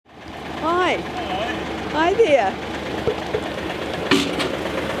Hi there.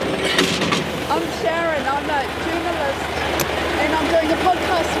 I'm Sharon, I'm a journalist and I'm doing a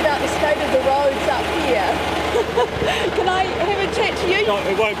podcast about the state of the roads up here. Can I have a chat to you? No,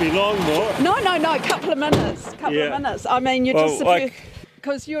 it won't be long, No, a couple of minutes. I mean,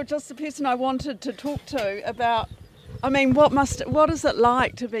 because you're just the person I wanted to talk to about, I mean, what is it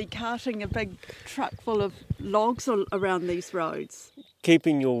like to be carting a big truck full of logs around these roads?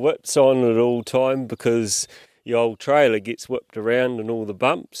 Keeping your whips on at all time because your old trailer gets whipped around and all the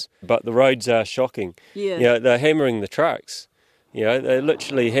bumps, but the roads are shocking. Yeah. You know, they're hammering the trucks. You know, they're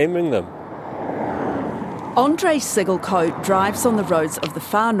literally hammering them. Andre Sigelcoat drives on the roads of the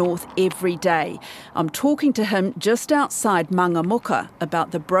far north every day. I'm talking to him just outside Mangamuka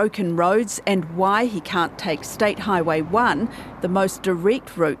about the broken roads and why he can't take State Highway 1, the most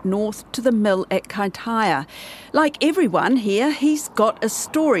direct route north to the mill at Kaitaia. Like everyone here, he's got a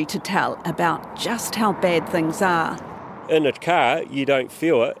story to tell about just how bad things are. In a car, you don't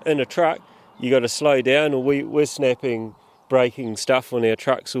feel it. In a truck, you got to slow down, or we're snapping braking stuff on our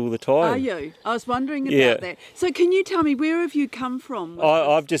trucks all the time. Are you? I was wondering about that. So can you tell me, where have you come from?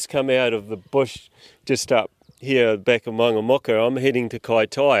 I've just come out of the bush just up here back of Mangamuka. I'm heading to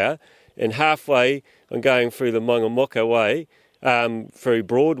Kaitaia, and halfway I'm going through the Mangamuka way through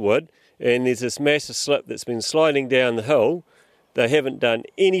Broadwood, and there's this massive slip that's been sliding down the hill. They haven't done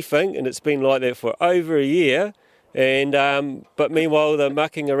anything, and it's been like that for over a year. And but meanwhile they're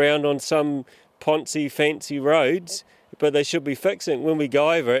mucking around on some poncy fancy roads, but they should be fixing. When we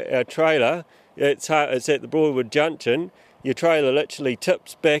go over it, our trailer, it's at the Broadwood Junction, your trailer literally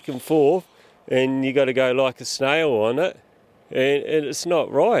tips back and forth and you got to go like a snail on it, and it's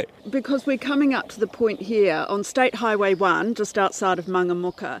not right. Because we're coming up to the point here on State Highway 1, just outside of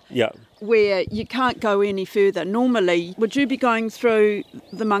Mangamuka, where you can't go any further. Normally, would you be going through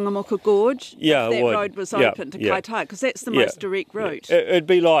the Mangamuka Gorge if that road was open to Kaitaia? Because that's the most direct route. It'd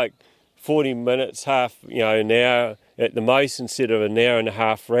be like 40 minutes, an hour at the most, instead of an hour and a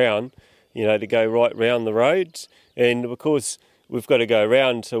half round, to go right round the roads. And of course, we've got to go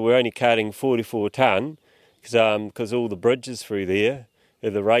around, so we're only carting 44 tonne, because all the bridges through there are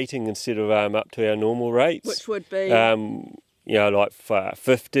the rating instead of up to our normal rates. Which would be? Like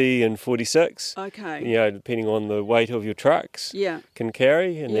 50 and 46. Okay. Depending on the weight of your trucks can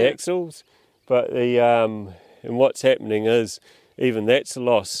carry and the axles. But and what's happening is even that's a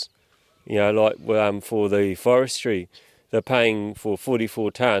loss. For the forestry, they're paying for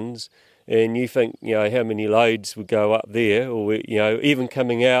 44 tonnes, and you think, how many loads would go up there, or, even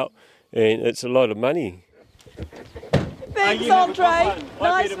coming out, and it's a lot of money. Thanks, Andre.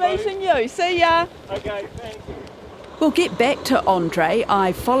 Nice meeting you. See ya. Okay, thanks. We'll get back to Andre.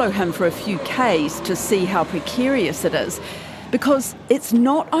 I follow him for a few Ks to see how precarious it is, because it's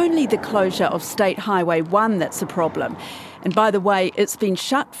not only the closure of State Highway 1 that's a problem. And by the way, it's been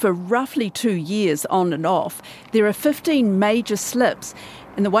shut for roughly 2 years on and off. There are 15 major slips,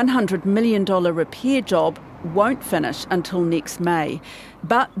 and the $100 million repair job won't finish until next May.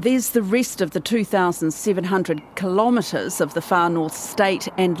 But there's the rest of the 2,700 kilometres of the far north state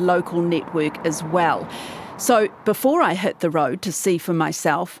and local network as well. So before I hit the road to see for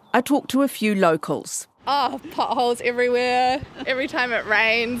myself, I talked to a few locals. Oh, potholes everywhere. Every time it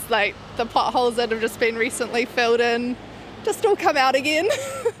rains, like the potholes that have just been recently filled in, just all come out again.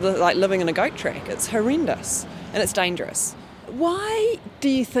 Like living in a goat track, it's horrendous and it's dangerous. Why do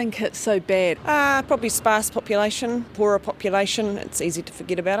you think it's so bad? Probably sparse population, poorer population, it's easy to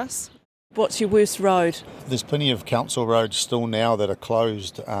forget about us. What's your worst road? There's plenty of council roads still now that are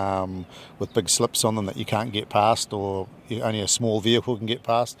closed with big slips on them that you can't get past, or only a small vehicle can get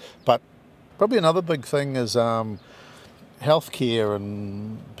past. But probably another big thing is healthcare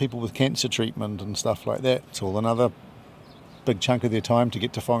and people with cancer treatment and stuff like that. It's all another big chunk of their time to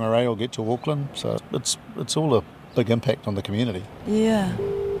get to Whangarei or get to Auckland. So it's all a big impact on the community. Yeah.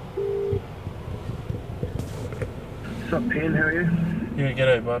 What's up, Pen? How are you? Yeah,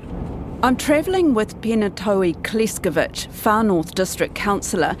 g'day, bud. I'm travelling with Penatoe Kleskovic, Far North District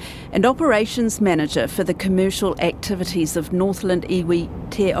Councillor and Operations Manager for the commercial activities of Northland Iwi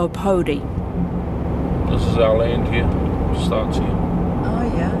Te Opori. This is our land here. It starts here.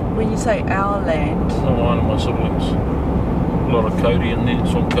 Oh yeah. When you say our land? Mine and my siblings. A lot of Cody in there.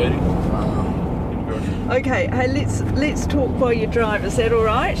 It's on Cody. Oh. Okay. Hey, let's talk while you drive. Is that all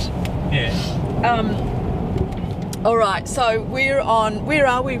right? Yeah. All right. So where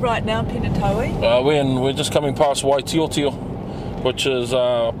are we right now, Penatoe? We're just coming past Waitiotio, which is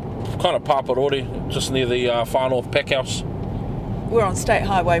kind of Paparori, just near the Far North Pack House. We're on State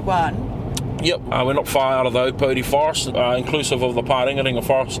Highway 1. Yep, we're not far out of the Opoti forest, inclusive of the Pāringaringa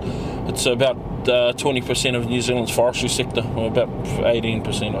forest. It's about 20% of New Zealand's forestry sector, or about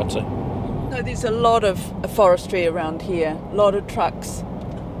 18%, I'd say. No, there's a lot of forestry around here, a lot of trucks.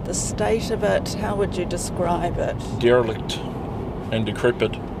 The state of it, how would you describe it? Derelict and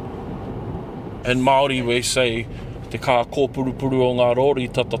decrepit. In Māori we say te kā kōpurupuru o ngā rori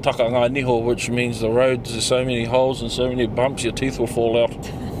tatataka ngā niho, which means the roads, there's so many holes and so many bumps your teeth will fall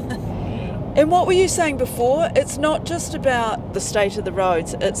out. And what were you saying before? It's not just about the state of the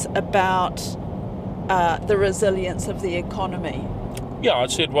roads, it's about the resilience of the economy. Yeah, I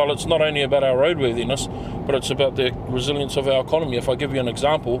said, well, it's not only about our roadworthiness, but it's about the resilience of our economy. If I give you an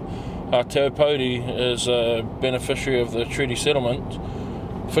example, Te Opoti is a beneficiary of the treaty settlement,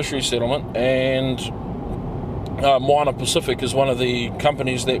 fishery settlement, and Moana Pacific is one of the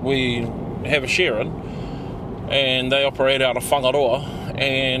companies that we have a share in, and they operate out of Whangaroa,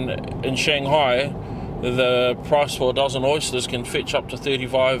 and in Shanghai, the price for a dozen oysters can fetch up to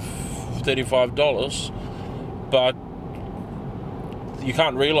 $35, but you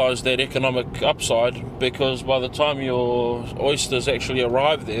can't realise that economic upside because by the time your oysters actually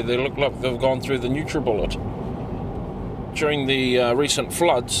arrive there, they look like they've gone through the NutriBullet. During the recent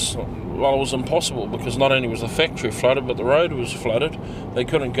floods, well, it was impossible because not only was the factory flooded, but the road was flooded. They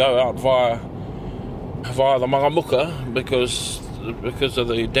couldn't go out via the Mangamuka because of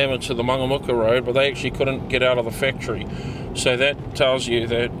the damage to the Mangamuka road, but they actually couldn't get out of the factory. So that tells you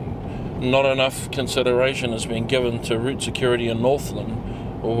that not enough consideration has been given to route security in Northland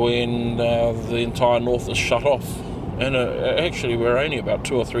when the entire north is shut off. And actually we're only about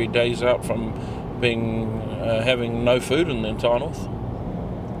 2 or 3 days out from having no food in the entire north.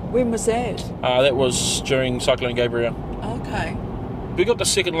 When was that? That was during Cyclone Gabrielle. Okay. We've got the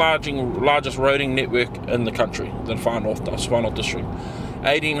second largest roading network in the country, the Far North District.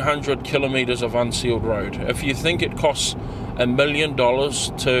 1,800 kilometres of unsealed road. If you think it costs $1 million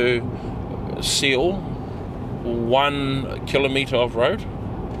to seal 1 kilometre of road,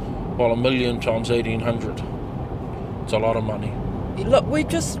 well, 1 million times 1,800. It's a lot of money. Look, we've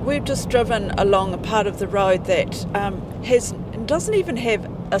just driven along a part of the road that doesn't even have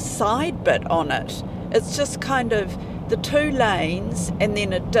a side bit on it. It's just kind of the 2 lanes and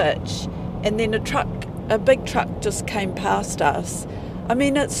then a ditch, and then a big truck just came past us. I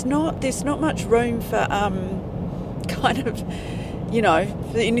mean, there's not much room for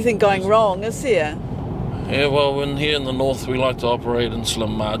for anything going wrong, is there? Yeah, well, here in the north we like to operate in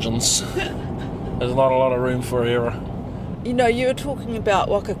slim margins. There's not a lot of room for error. You know, you were talking about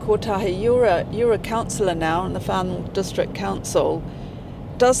Waka Kotahi. You're a councillor now in the Far North District Council.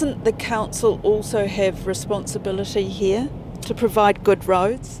 Doesn't the council also have responsibility here to provide good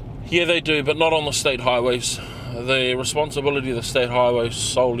roads? Yeah, they do, but not on the state highways. The responsibility of the state highways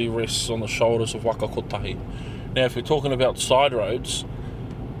solely rests on the shoulders of Waka Kotahi. Now, if we're talking about side roads,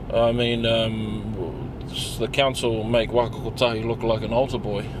 I mean, the council make Waka Kotahi look like an altar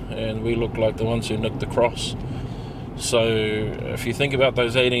boy, and we look like the ones who nicked the cross. So if you think about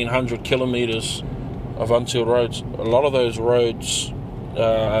those 1,800 kilometres of unsealed roads, a lot of those roads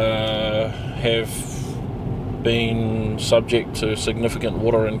have been subject to significant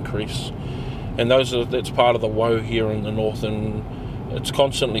water increase, and that's part of the woe here in the north, and it's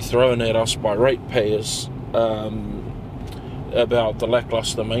constantly thrown at us by ratepayers about the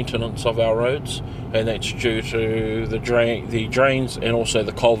lacklustre maintenance of our roads, and that's due to the drains and also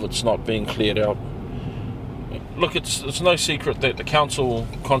the culverts not being cleared out. Look, it's no secret that the council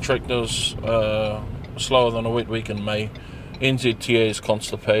contractors are slower than a wet week in May. NZTA is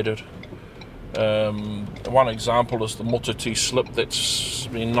constipated. One example is the Mototi slip that's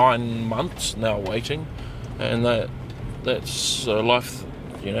been 9 months now waiting, and that's life.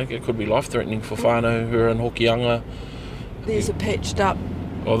 It could be life-threatening for whānau who are in Hokianga. There's a patched up.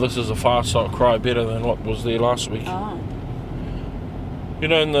 Well, this is a far cry better than what was there last week. Oh.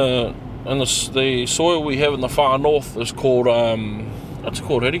 In the soil we have in the far north is called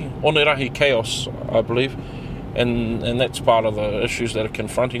Onerahi chaos, I believe, and that's part of the issues that are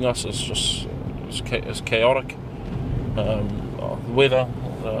confronting us. It's chaotic. Weather,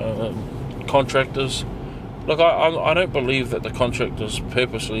 contractors. Look, I don't believe that the contractors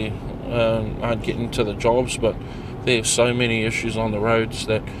purposely aren't getting to the jobs, but there's so many issues on the roads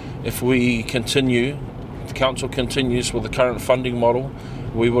that if the council continues with the current funding model,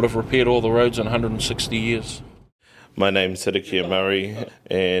 we would have repaired all the roads in 160 years. My name's Hidekia Murray,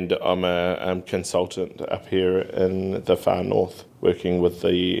 and I'm a consultant up here in the far north, working with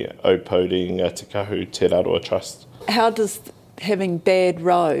the Opoti Ngātikahu Te Raroa Trust. How does having bad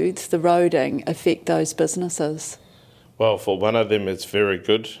roads, the roading, affect those businesses? Well, for one of them, it's very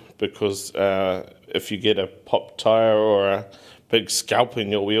good because if you get a pop tyre or a big scalp in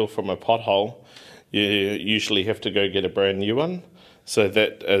your wheel from a pothole, you usually have to go get a brand new one. So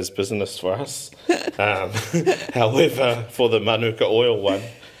that is business for us. However, for the Manuka oil one,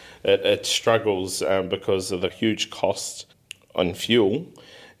 it struggles because of the huge cost on fuel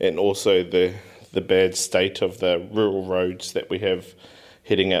and also the bad state of the rural roads that we have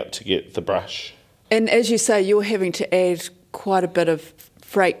heading out to get the brush. And as you say, you're having to add quite a bit of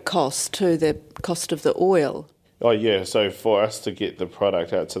freight cost to the cost of the oil. Oh yeah, so for us to get the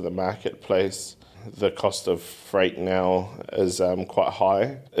product out to the marketplace, the cost of freight now is quite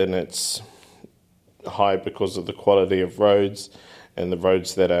high, and it's high because of the quality of roads and the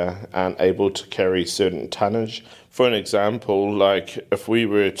roads that aren't able to carry certain tonnage. For an example, like if we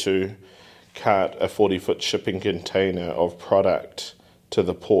were to cart a 40-foot shipping container of product to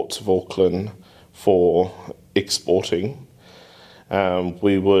the ports of Auckland for exporting,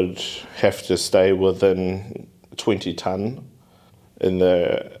 we would have to stay within 20 tonne. In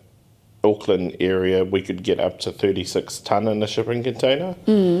the Auckland area, we could get up to 36 tonne in a shipping container.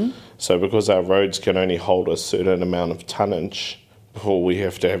 So because our roads can only hold a certain amount of tonnage before we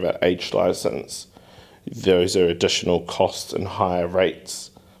have to have an H licence, those are additional costs and higher rates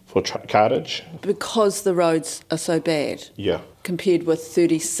for truck cartage. Because the roads are so bad? Yeah. Compared with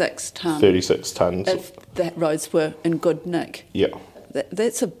 36 tonnes? 36 tonnes. If the roads were in good nick? Yeah.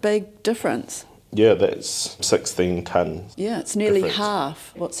 That's a big difference. Yeah, that's 16 tonnes. Yeah, it's nearly difference.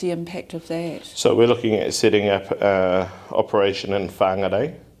 Half. What's the impact of that? So we're looking at setting up an operation in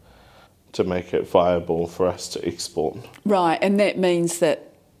Whangarei to make it viable for us to export. Right, and that means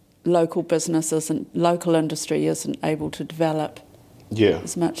that local businesses and local industry isn't able to develop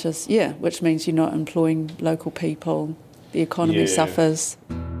as much as, which means you're not employing local people, the economy suffers.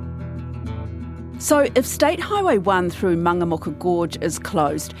 So if State Highway 1 through Mangamuka Gorge is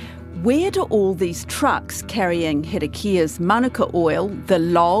closed, where do all these trucks carrying Hirakia's Manuka oil, the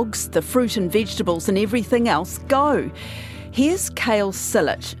logs, the fruit and vegetables and everything else go? Here's Cale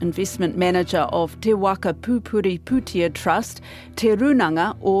Sillage, Investment Manager of Te Waka Pupuri Putia Trust, Te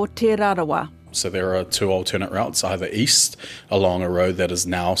Runanga or Te Rarawa. So there are two alternate routes, either east along a road that is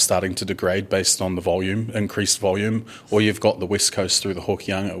now starting to degrade based on the volume, increased volume, or you've got the west coast through the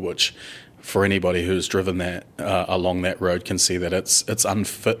Hokianga, which for anybody who's driven that along that road can see that it's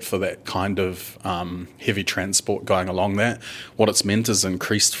unfit for that kind of heavy transport going along that. What it's meant is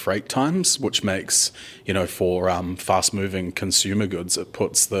increased freight times, which makes, for fast-moving consumer goods, it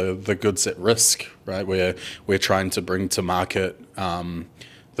puts the goods at risk, right? We're trying to bring to market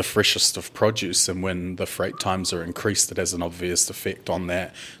the freshest of produce, and when the freight times are increased, it has an obvious effect on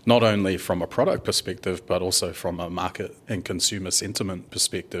that, not only from a product perspective, but also from a market and consumer sentiment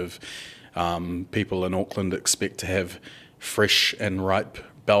perspective. People in Auckland expect to have fresh and ripe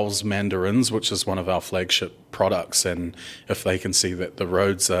Bell's mandarins, which is one of our flagship products, and if they can see that the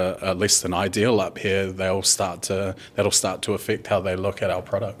roads are less than ideal up here, that'll start to affect how they look at our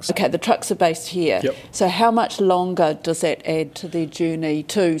products. Okay, the trucks are based here. Yep. So how much longer does that add to their journey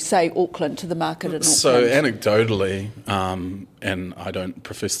to, say, Auckland, to the market in Auckland? So anecdotally, and I don't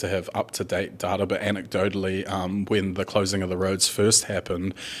profess to have up-to-date data, but anecdotally, when the closing of the roads first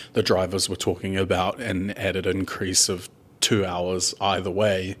happened, the drivers were talking about an added increase of 2 hours either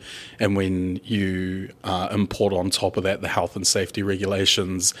way, and when you import on top of that the health and safety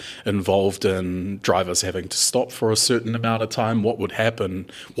regulations involved in drivers having to stop for a certain amount of time, what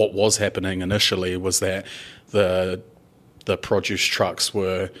was happening initially was that the produce trucks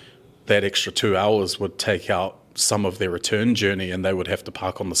that extra 2 hours would take out some of their return journey, and they would have to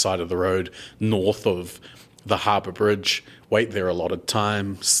park on the side of the road north of the harbour bridge, wait their allotted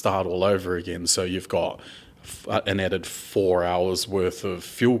time, start all over again. So you've got an added 4 hours worth of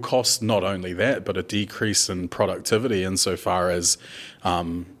fuel costs. Not only that, but a decrease in productivity insofar as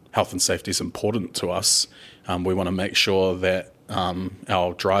health and safety is important to us. We want to make sure that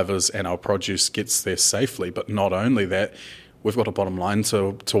our drivers and our produce gets there safely, but not only that, we've got a bottom line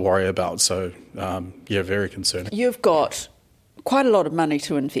to worry about. So, very concerning. You've got quite a lot of money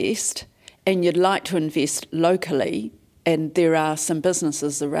to invest, and you'd like to invest locally, and there are some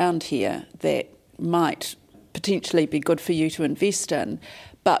businesses around here that might potentially be good for you to invest in,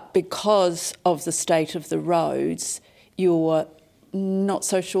 but because of the state of the roads, you're not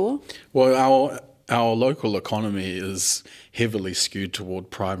so sure? Well, our local economy is heavily skewed toward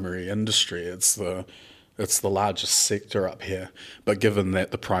primary industry. It's the largest sector up here, but given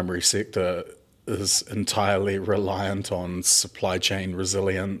that the primary sector is entirely reliant on supply chain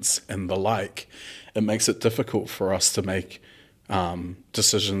resilience and the like, it makes it difficult for us to make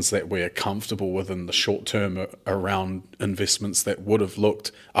decisions that we're comfortable with in the short term around investments that would have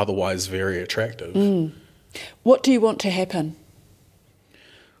looked otherwise very attractive. What do you want to happen?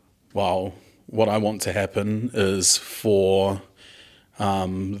 Well, what I want to happen is for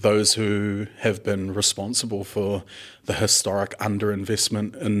those who have been responsible for the historic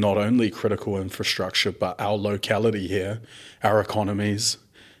underinvestment in not only critical infrastructure but our locality here, our economies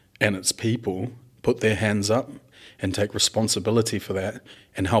and its people, put their hands up and take responsibility for that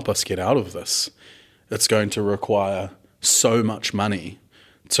and help us get out of this. It's going to require so much money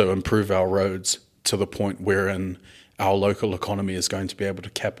to improve our roads to the point wherein our local economy is going to be able to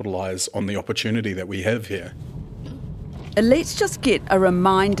capitalise on the opportunity that we have here. Let's just get a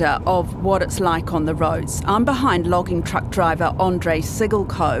reminder of what it's like on the roads. I'm behind logging truck driver Andre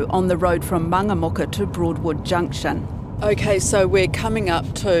Sigelko on the road from Mangamuka to Broadwood Junction. Okay, so we're coming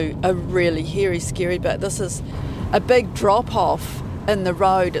up to a really hairy, scary bit. This is a big drop-off in the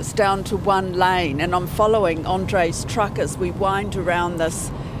road. It's down to one lane, and I'm following Andre's truck as we wind around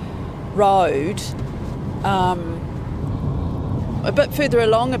this road. A bit further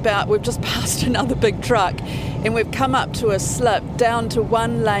along, we've just passed another big truck, and we've come up to a slip down to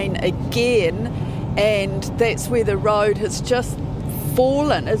one lane again, and that's where the road has just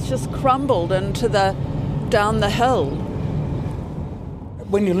fallen. It's just crumbled into down the hill.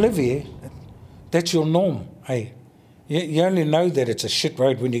 When you live here, that's your norm, hey. You only know that it's a shit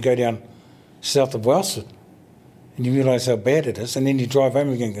road when you go down south of Wellsford, and you realise how bad it is, and then you drive home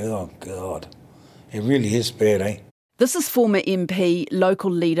and you go, oh God, it really is bad, eh? This is former MP, local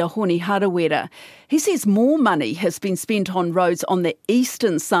leader Honi Harawira. He says more money has been spent on roads on the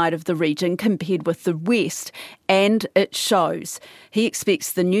eastern side of the region compared with the west, and it shows. He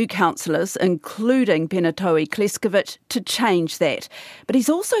expects the new councillors, including Penatoe Kleskovic, to change that. But he's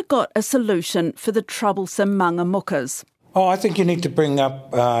also got a solution for the troublesome Mangamukas. Oh, I think you need to bring up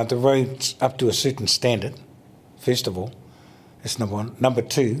the roads up to a certain standard, first of all. That's number one. Number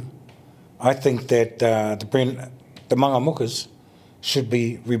two, I think that the Mangamukas should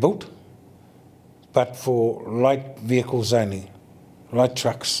be rebuilt, but for light vehicles only, light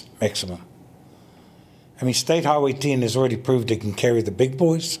trucks maximum. I mean, State Highway 10 has already proved it can carry the big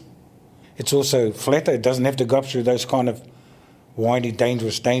boys. It's also flatter. It doesn't have to go up through those kind of windy,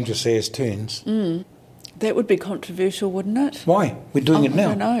 dangerous ass turns. That would be controversial, wouldn't it? Why? We're doing it now.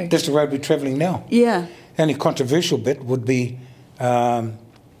 I don't know. That's the road we're travelling now. Yeah. The only controversial bit would be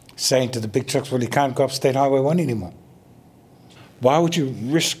saying to the big trucks, well, you can't go up State Highway 1 anymore. Why would you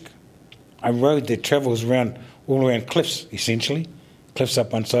risk a road that travels all around cliffs, essentially, cliffs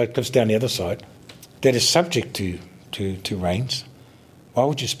up one side, cliffs down the other side, that is subject to rains? Why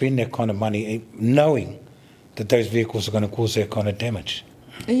would you spend that kind of money knowing that those vehicles are going to cause that kind of damage?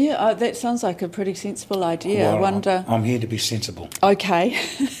 Yeah, that sounds like a pretty sensible idea. Well, I wonder... I'm here to be sensible. Okay.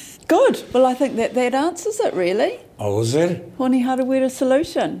 Good. Well, I think that answers it, really. Oh, is that it? Honi Harawira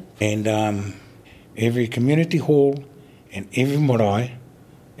solution. And every community hall and every marae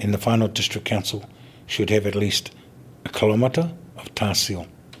in the Whānau District Council should have at least a kilometre of tar seal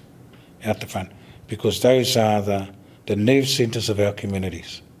out the front, because those are the nerve centres of our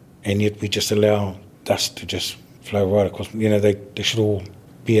communities. And yet we just allow dust to just flow right across. You know, they should all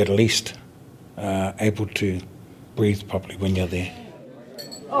be at least able to breathe properly when you're there.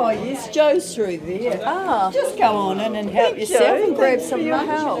 Oh yes, Joe's through there. Just go on in and help yourself and grab some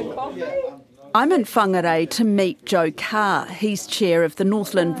help. I'm in Whangarei to meet Joe Carr. He's chair of the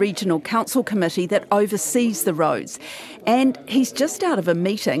Northland Regional Council Committee that oversees the roads. And he's just out of a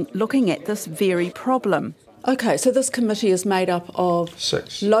meeting looking at this very problem. Okay, so this committee is made up of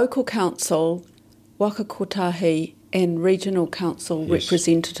 6 local council, Waka Kotahi and regional council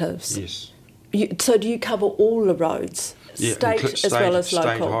representatives. Yes. So do you cover all the roads? Yeah, state as well as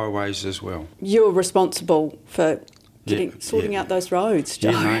local? State highways as well. You're responsible for sorting out those roads,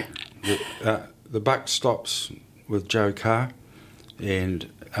 Joe. Yeah, mate. The buck stops with Joe Carr, and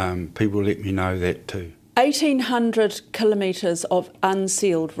people let me know that too. 1,800 kilometres of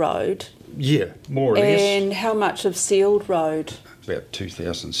unsealed road. Yeah, more or less. And how much of sealed road? About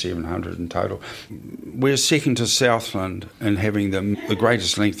 2,700 in total. We're second to Southland in having the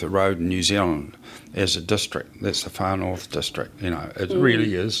greatest length of road in New Zealand as a district. That's the Far North District. You know, it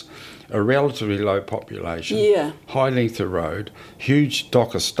really is a relatively low population, high length of road, huge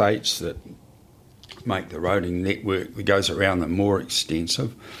dock estates that make the roading network that goes around them more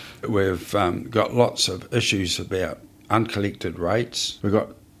extensive. We've got lots of issues about uncollected rates. We've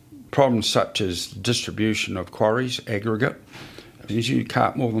got problems such as distribution of quarries, aggregate. As you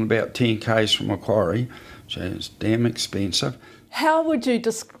cart more than about 10 k's from a quarry, so it's damn expensive. How would you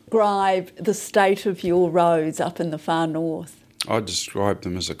describe the state of your roads up in the far north? I describe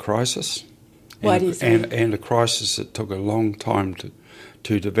them as a crisis. Why do you say? And a crisis that took a long time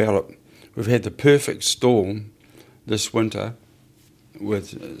to develop. We've had the perfect storm this winter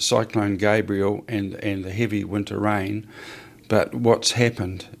with Cyclone Gabriel and the heavy winter rain, but what's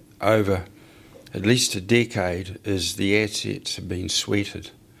happened over at least a decade is the assets have been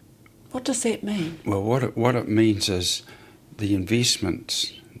sweated. What does that mean? Well, what it means is the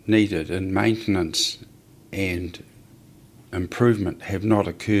investments needed in maintenance and improvement have not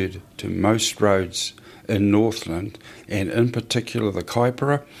occurred to most roads in Northland, and in particular the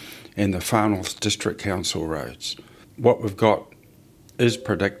Kaipara and the Far North District Council roads. What we've got is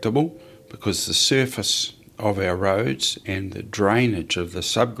predictable because the surface of our roads and the drainage of the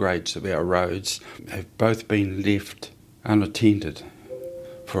subgrades of our roads have both been left unattended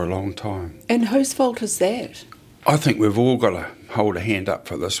for a long time. And whose fault is that? I think we've all got to hold a hand up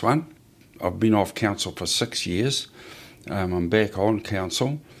for this one. I've been off council for 6 years. I'm back on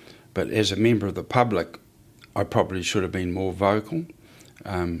council, but as a member of the public, I probably should have been more vocal.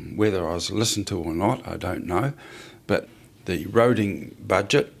 Whether I was listened to or not, I don't know. But the roading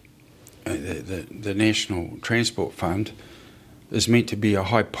budget, the National Transport Fund, is meant to be a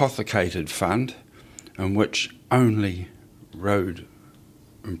hypothecated fund in which only road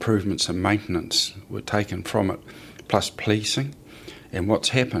improvements and maintenance were taken from it, plus policing. And what's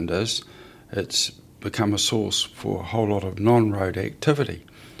happened is it's become a source for a whole lot of non-road activity.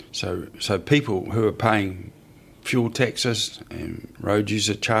 So people who are paying fuel taxes and road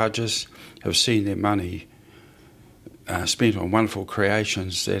user charges have seen their money spent on wonderful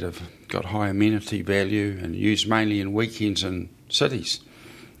creations that have got high amenity value and used mainly in weekends in cities,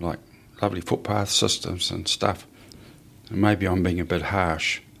 like lovely footpath systems and stuff. And maybe I'm being a bit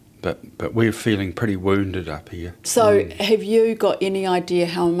harsh, but we're feeling pretty wounded up here. So have you got any idea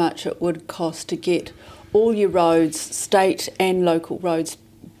how much it would cost to get all your roads, state and local roads,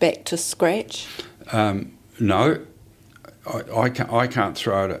 back to scratch? No, I can't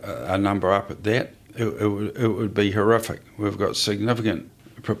throw a number up at that. It would be horrific. We've got significant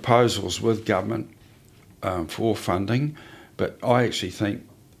proposals with government for funding, but I actually think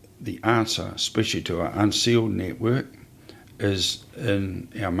the answer, especially to our unsealed network, is in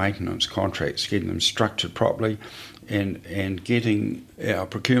our maintenance contracts, getting them structured properly and getting our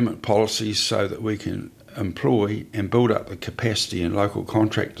procurement policies so that we can employ and build up the capacity in local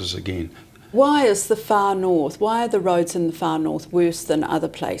contractors again. Why is the Far North, why are the roads in the Far North worse than other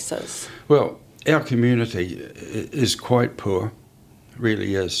places? Well, our community is quite poor,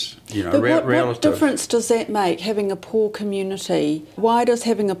 really is. You know, but relative. What difference does that make, having a poor community? Why does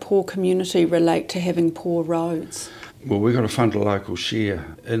having a poor community relate to having poor roads? Well, we've got to fund a local share.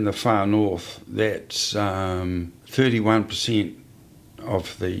 In the Far North, that's 31%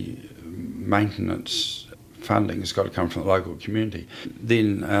 of the maintenance funding has got to come from the local community.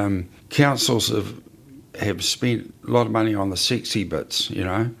 Then councils have spent a lot of money on the sexy bits, you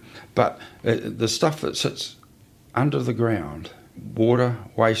know, but the stuff that sits under the ground, water,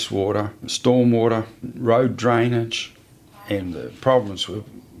 wastewater, stormwater, road drainage, and the problems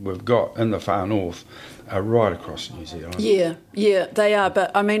we've got in the Far North are right across New Zealand. Yeah, they are.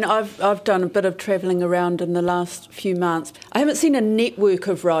 But I mean, I've done a bit of travelling around in the last few months. I haven't seen a network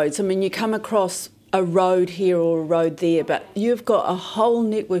of roads. I mean, you come across a road here or a road there, but you've got a whole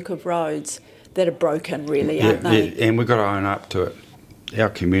network of roads that are broken, really, aren't they? Yeah, and we've got to own up to it. Our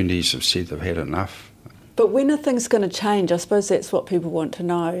communities have said they've had enough. But when are things going to change? I suppose that's what people want to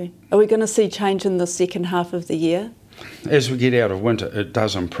know. Are we going to see change in the second half of the year? As we get out of winter, it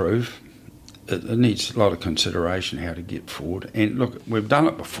does improve. It needs a lot of consideration how to get forward. And look, we've done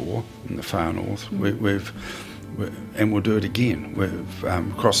it before in the Far North. And we'll do it again.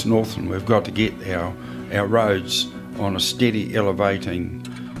 Across Northland, we've got to get our roads on a steady elevating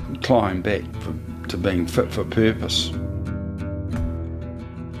climb back to being fit for purpose.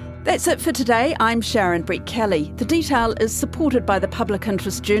 That's it for today. I'm Sharon Brett-Kelly. The Detail is supported by the Public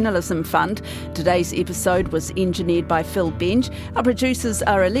Interest Journalism Fund. Today's episode was engineered by Phil Benj. Our producers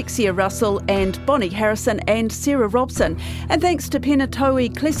are Alexia Russell and Bonnie Harrison and Sarah Robson. And thanks to Penatoe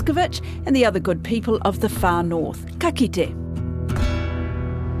Kleskovic and the other good people of the Far North. Ka kite.